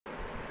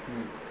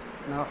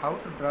Now how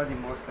to draw the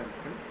Mohrs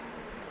circles?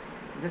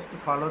 Just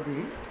follow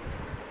the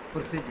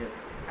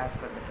procedures as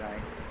per the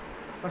drawing.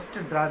 First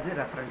draw the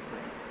reference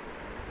line.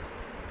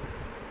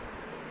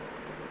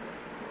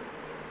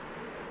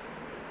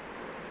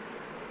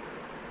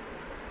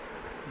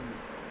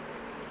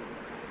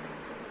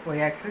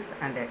 Y-axis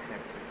and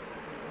x-axis.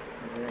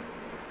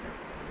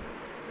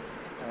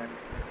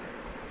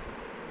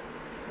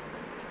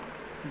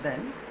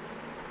 Then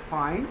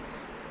point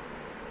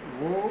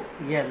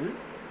OL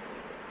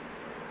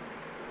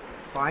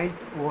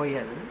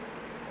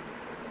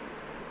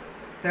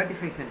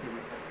 35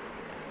 centimeter.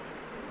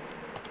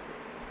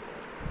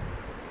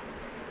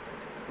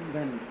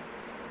 Then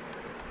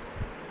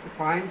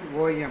point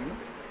OM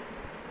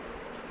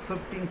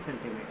 15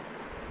 centimeter.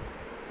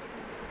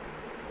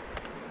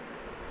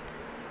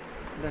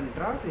 Then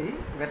draw the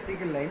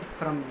vertical line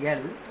from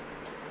L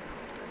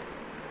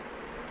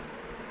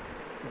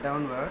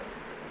downwards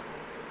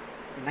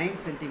 9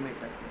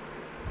 centimeter.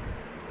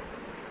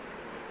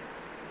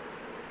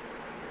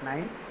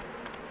 9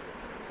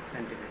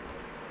 centimeter.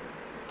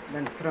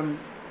 Then from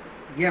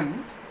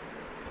M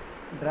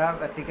draw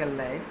vertical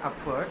line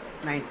upwards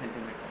 9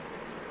 centimeter.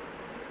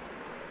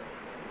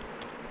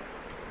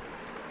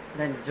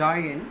 Then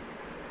join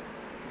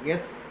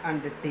S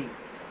and T.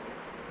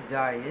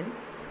 Join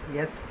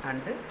S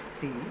and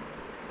T.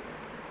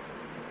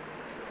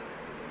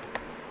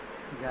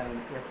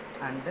 Join S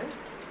and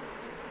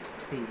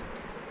T.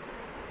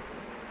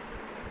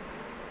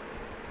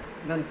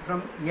 Then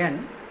from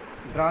N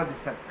draw the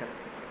circle.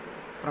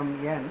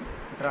 From N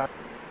draw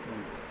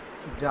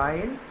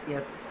join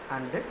S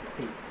and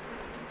T.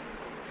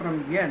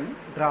 From N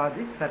draw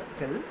the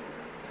circle.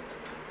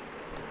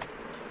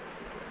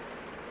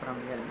 From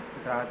N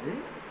draw the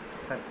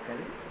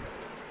circle.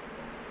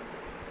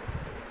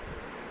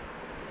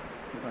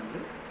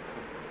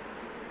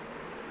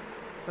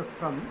 So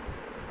from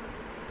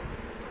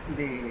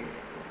the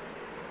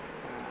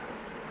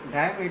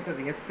diameter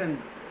S and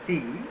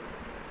T,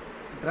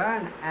 draw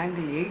an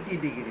angle 80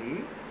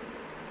 degree.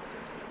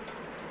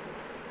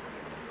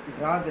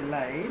 Draw the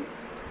line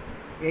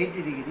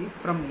 80 degree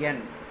from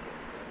N.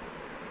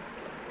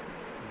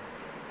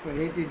 So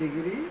 80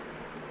 degree,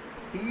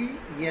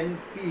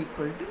 TNP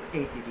equal to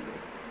 80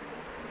 degree.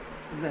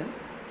 Then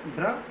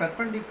draw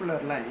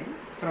perpendicular line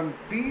from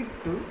P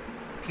to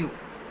Q.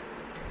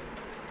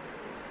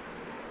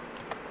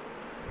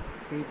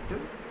 P to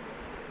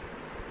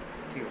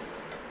Q.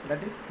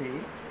 That is the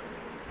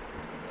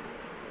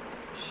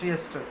shear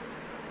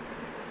stress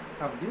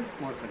of this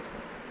Mohrs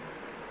circle.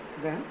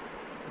 Then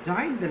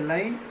join the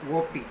line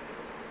OP.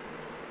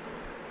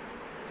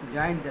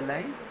 Join the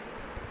line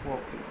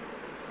OP.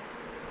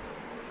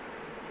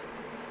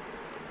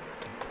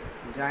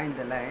 Join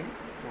the line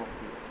OP.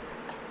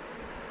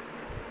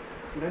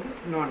 That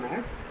is known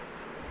as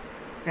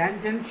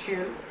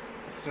tangential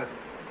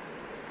stress.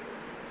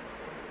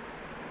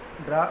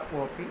 Draw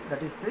OP,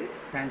 that is the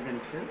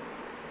tangential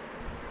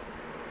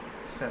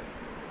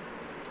stress.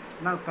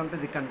 Now come to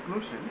the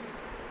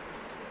conclusions.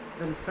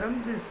 Then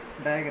from this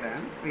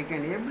diagram we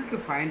can able to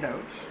find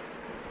out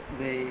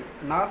the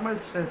normal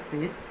stress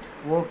is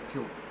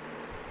OQ.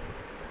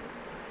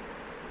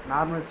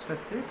 Normal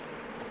stress is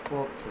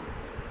OQ.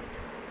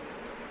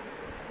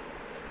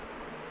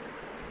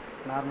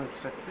 Normal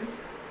stress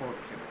is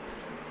OQ.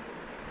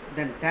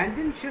 Then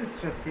tangential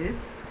stress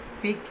is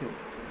PQ.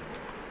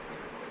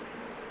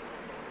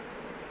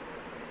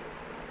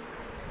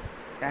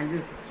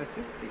 Tangential stress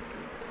is PQ.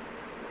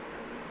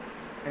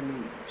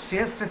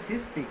 Shear stress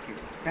is PQ.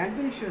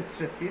 Tangential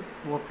stress is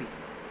OP.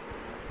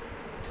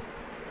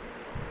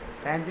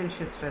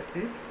 Tangential stress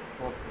is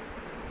OP.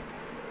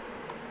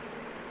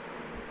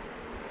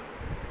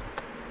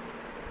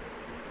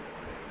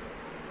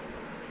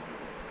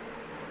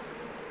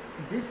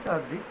 These are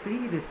the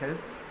three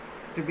results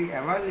to be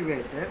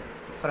evaluated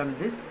from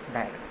this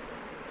diagram.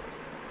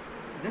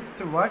 Just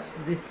to watch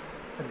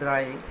this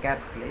drawing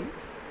carefully,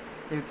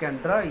 you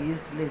can draw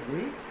easily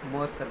the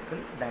Mohrs circle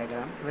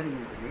diagram very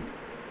easily.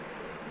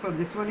 So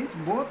this one is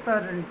both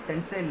are in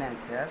tensile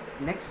nature.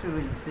 Next we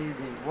will see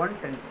the one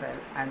tensile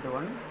and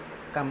one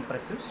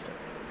compressive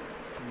stress.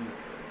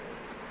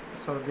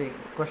 So the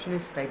question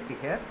is typed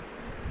here.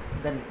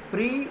 Then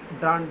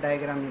pre-drawn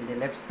diagram in the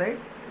left side,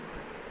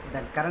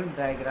 then current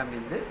diagram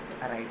in the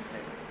right side.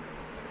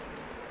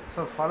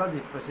 So follow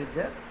the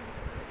procedure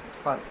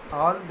for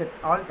all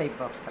type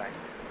of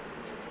drawings.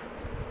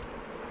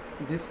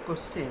 This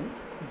question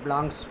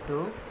belongs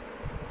to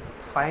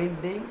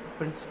finding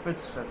principal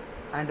stress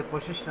and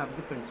position of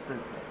the principal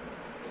plane.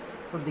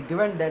 So the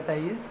given data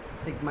is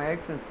sigma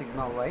x and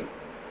sigma y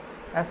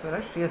as well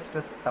as shear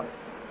stress tau.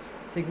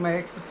 Sigma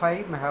x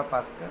 5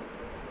 megapascal,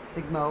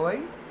 sigma y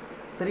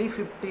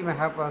 350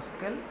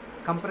 megapascal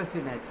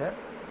compressive nature,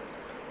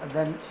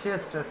 then shear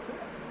stress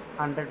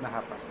 100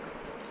 megapascal.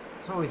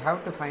 So we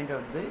have to find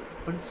out the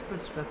principal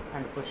stress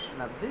and position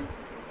of the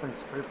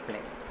principal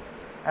plane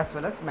as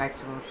well as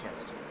maximum shear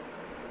stress.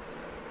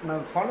 Now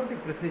follow the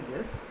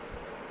procedures.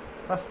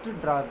 First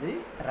draw the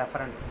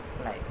reference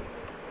line.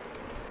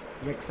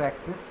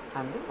 x-axis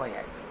and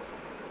y-axis.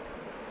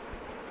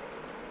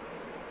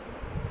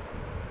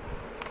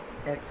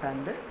 X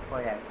and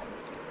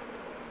y-axis.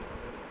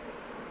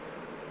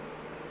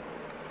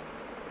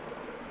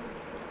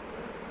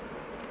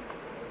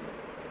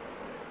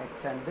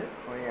 X and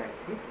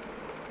y-axis.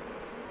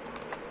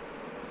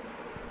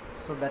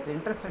 So that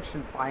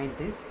intersection point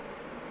is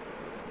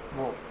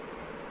O.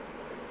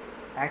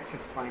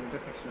 Axis point,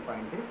 intersection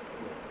point is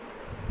O.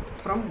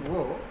 From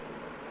O,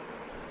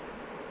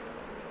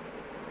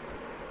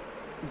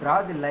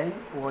 draw the line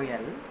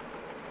OL.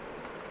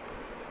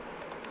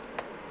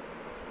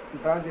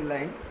 Draw the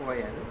line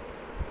OL.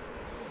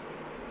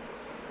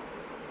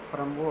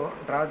 From O,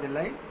 draw the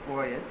line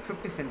OL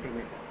 50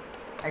 centimeter.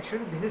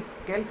 Actually, this is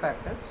scale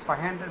factors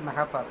 500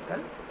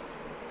 megapascal.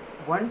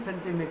 1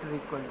 centimeter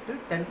equal to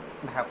 10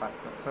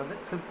 megapascal. So that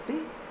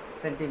 50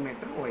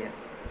 centimeter OL.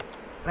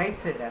 Right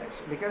side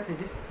direction because it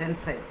is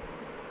tensile.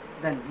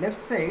 Then left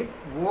side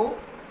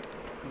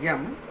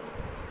OM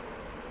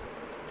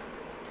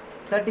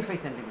 35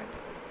 centimeter.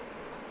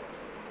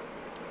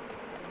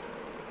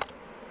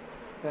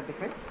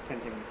 35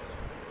 centimeter.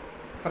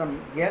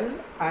 From L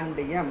and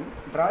M,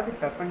 draw the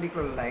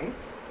perpendicular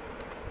lines.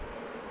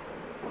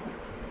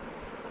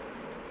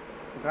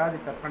 Draw the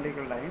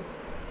perpendicular lines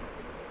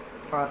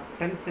for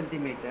 10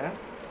 centimeter.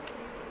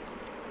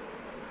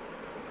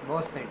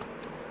 Both sides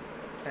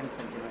 10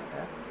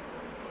 centimeter.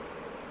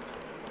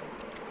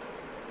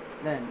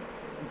 Then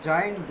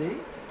join the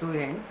two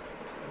ends.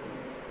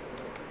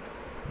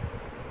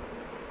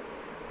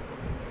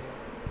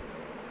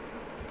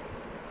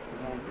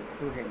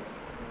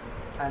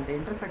 And the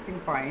intersecting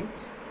point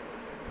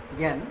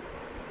N,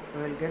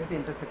 we will get the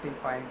intersecting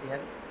point N,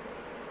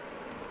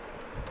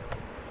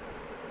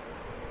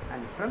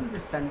 and from the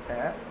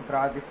center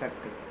draw the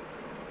circle.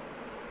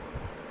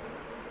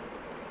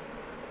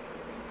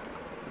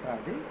 Draw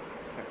the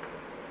circle.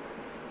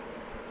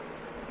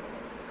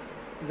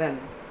 Then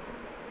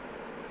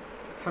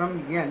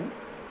from N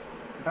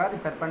draw the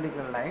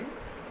perpendicular line.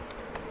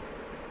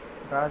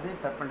 Draw the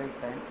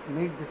perpendicular line.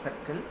 Meet the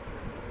circle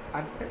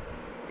at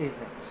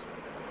Z.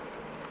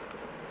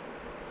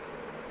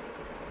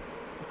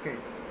 Okay.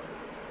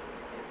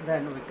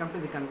 Then we come to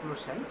the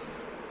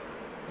conclusions.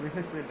 This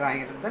is the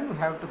drawing. Then we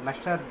have to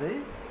measure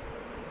the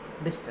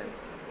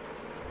distance.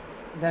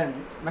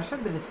 Then measure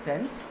the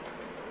distance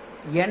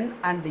N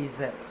and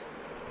Z.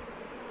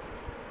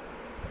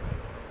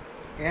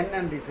 N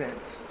and Z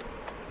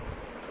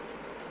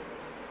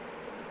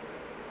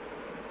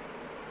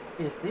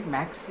is the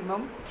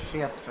maximum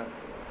shear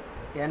stress.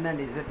 N and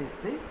Z is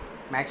the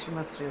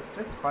maximum shear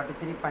stress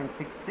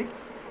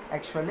 43.66.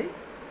 Actually,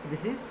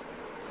 this is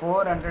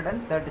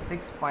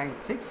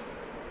 436.6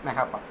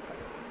 megapascal.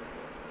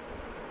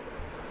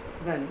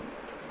 Then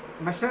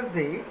measure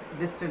the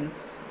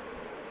distance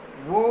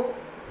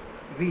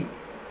OV.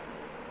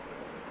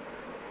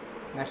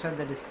 Measure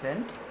the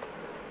distance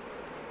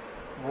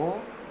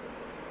OV.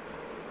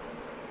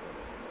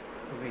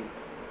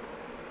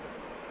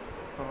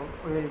 So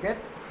we will get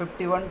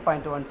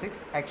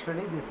 51.16.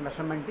 Actually, this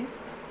measurement is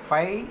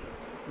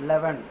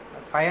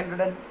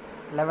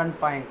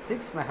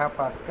 511.6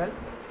 megapascal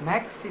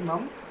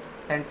maximum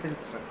tensile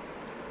stress.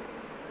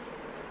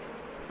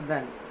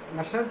 Then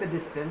measure the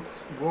distance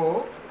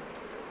OU.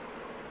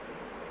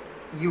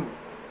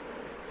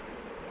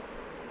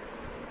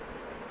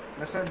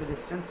 Measure the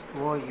distance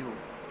OU.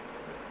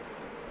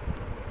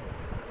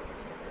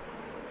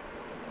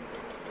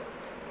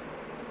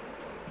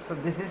 So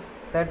this is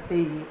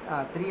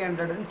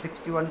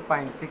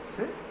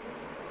 361.6.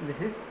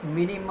 This is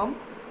minimum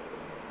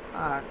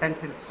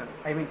tensile stress,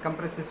 I mean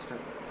compressive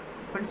stress,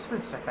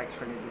 principal stress.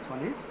 Actually this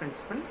one is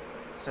principal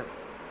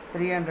stress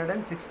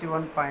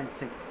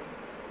 361.6,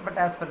 but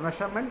as per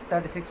measurement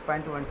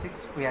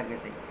 36.16 we are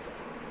getting.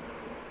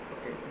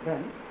 Okay,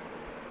 then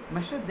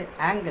measure the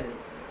angle.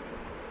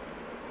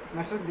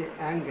 Measure the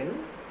angle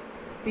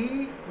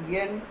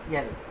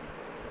TNL.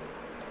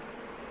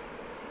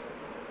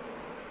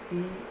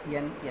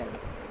 TNL.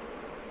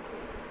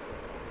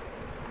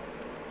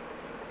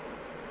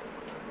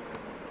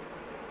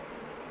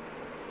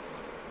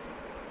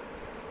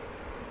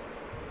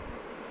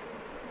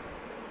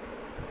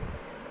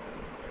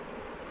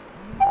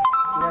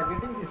 We are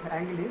getting this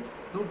angle is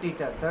 2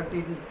 theta,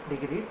 13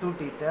 degree, 2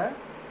 theta.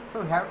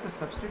 So we have to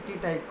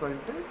substitute theta equal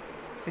to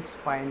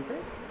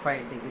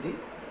 6.5 degree.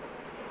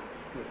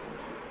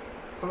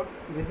 So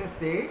this is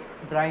the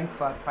drawing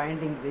for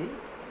finding the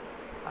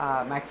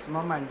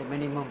maximum and the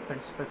minimum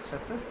principal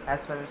stresses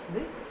as well as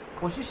the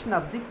position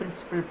of the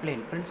principal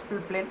plane. Principal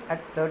plane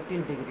at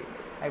 13 degree,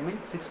 I mean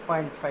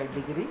 6.5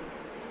 degree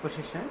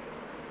position,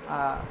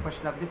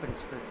 position of the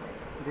principal plane.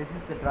 This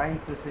is the drawing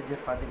procedure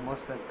for the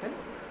Mohrs circle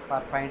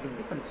for finding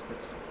the principal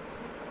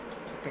stresses.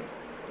 Okay,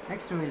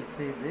 next we will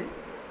see the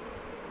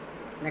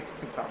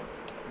next problem.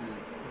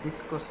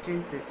 This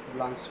question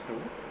belongs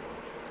to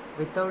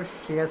without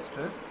shear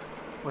stress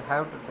we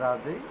have to draw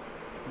the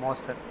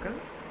Mohrs circle,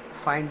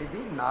 find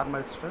the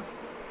normal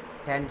stress,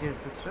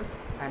 tangential stress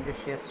and the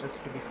shear stress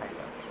to be found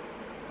out.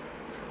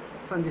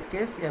 So in this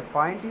case, a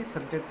point is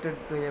subjected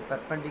to a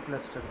perpendicular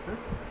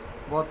stresses,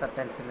 both are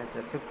tensile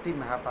nature, 50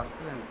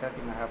 megapascal and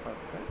 30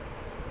 megapascal,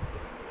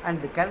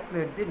 and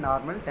calculate the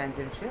normal,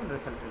 tangential and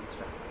resultant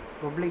stresses.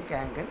 Oblique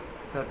angle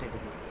 30 degree.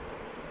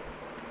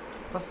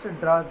 First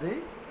draw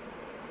the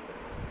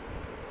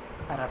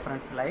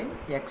reference line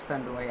x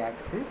and y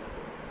axis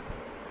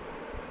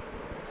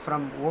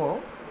from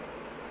O.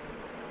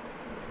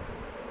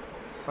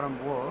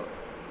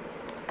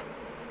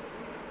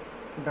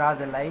 Draw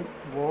the line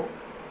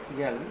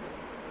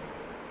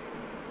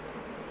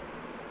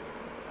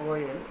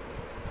OL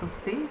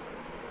 50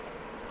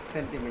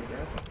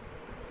 centimeter,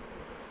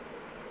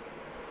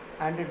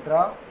 and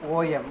draw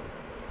OM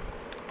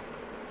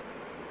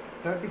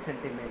 30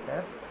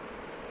 centimeter.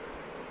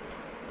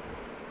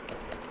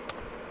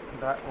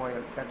 Draw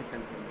OM 30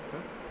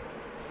 centimeter.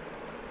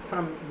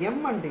 From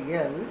M and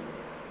L,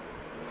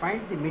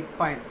 find the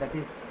midpoint, that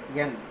is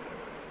N.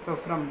 So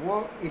from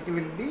O it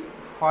will be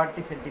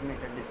 40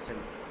 centimeter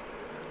distance.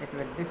 It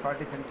will be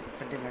 40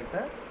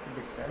 centimeter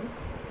distance.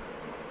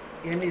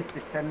 N is the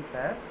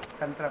center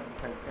of the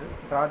circle.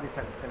 Draw the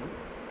circle.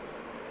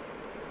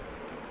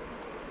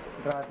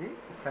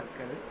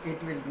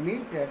 It will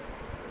meet at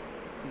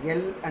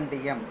L and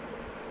M.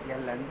 It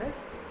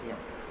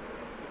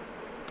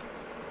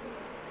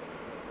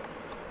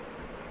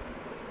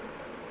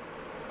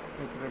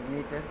will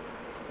meet at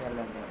L and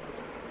M.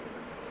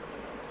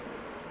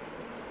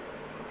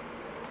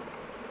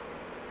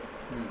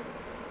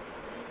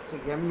 So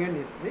Mn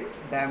is the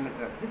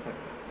diameter of the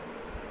circle.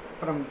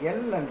 From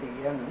L and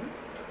N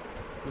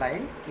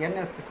line, N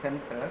as the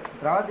center,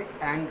 draw the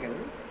angle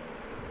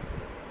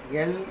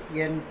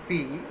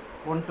LNP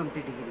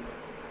 120 degree.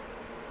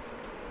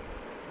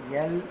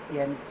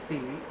 LNP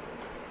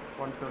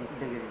 120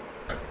 degree.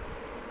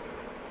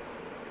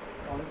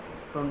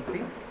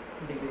 120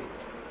 degree.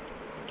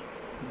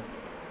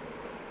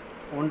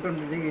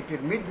 120 degree, it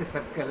will meet the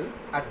circle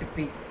at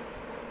P.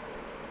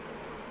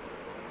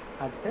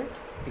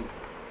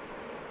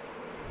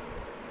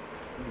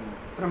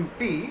 From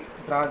P,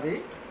 draw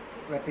the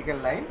vertical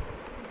line.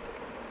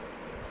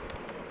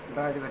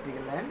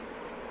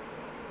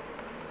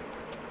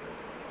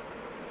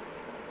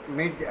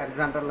 Meet the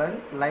horizontal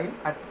line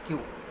at Q.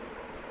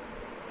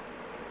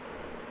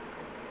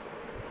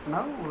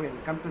 Now we will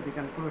come to the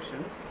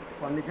conclusions.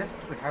 Only just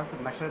we have to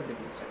measure the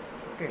distance.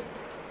 Okay.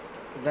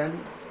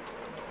 Then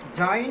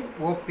join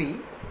OP.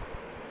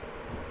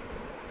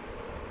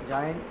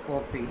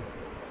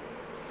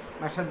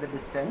 Measure the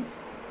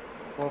distance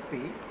OP.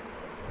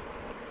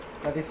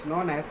 That is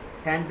known as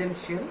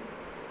tangential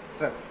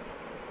stress.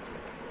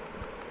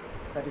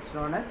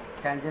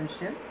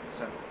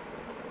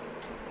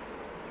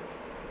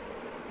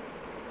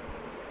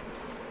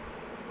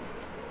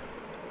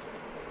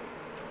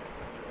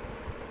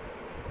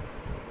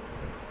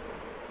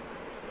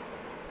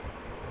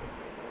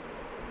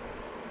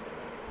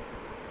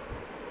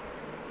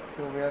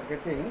 So we are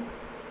getting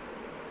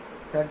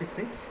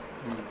 36.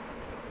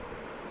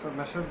 So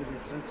measure the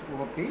distance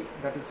OP,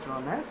 that is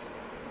known as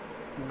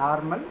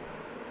normal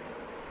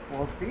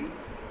OP,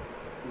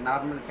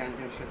 normal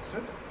tangential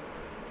stress.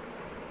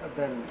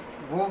 Then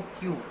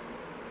OQ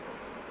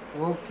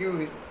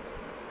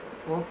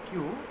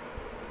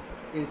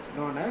is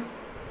known as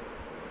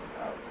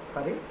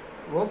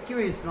OQ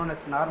is known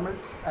as normal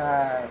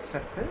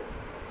stress.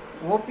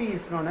 OP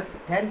is known as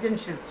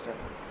tangential stress,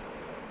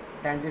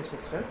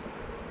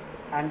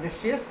 and the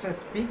shear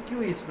stress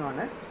PQ is known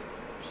as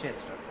shear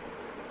stress.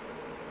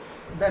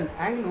 Then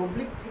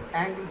oblique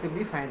angle to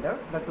be find out.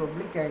 That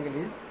oblique angle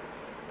is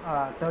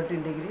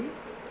 14 degree.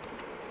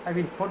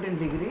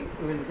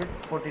 We will get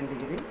 14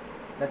 degree.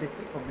 That is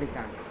the oblique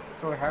angle.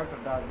 So I have to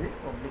draw the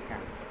oblique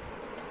angle.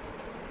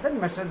 Then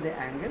measure the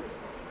angle,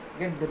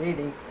 get the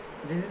readings.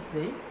 This is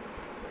the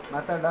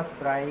method of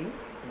drawing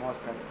Mohrs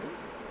circle.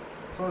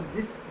 So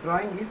this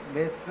drawing is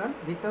based on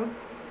without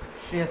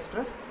shear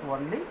stress,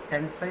 only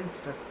tensile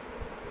stress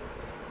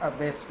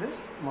based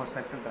Mohrs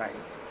circle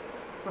drawing.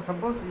 So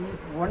suppose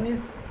if one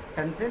is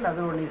tensile,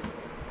 other one is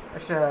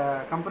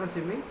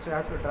compressive, means you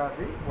have to draw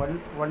the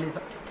one is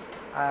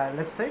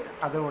left side,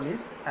 other one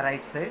is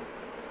right side.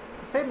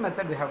 Same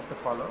method we have to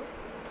follow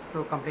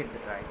to complete the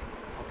drawings.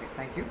 Okay,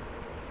 thank you.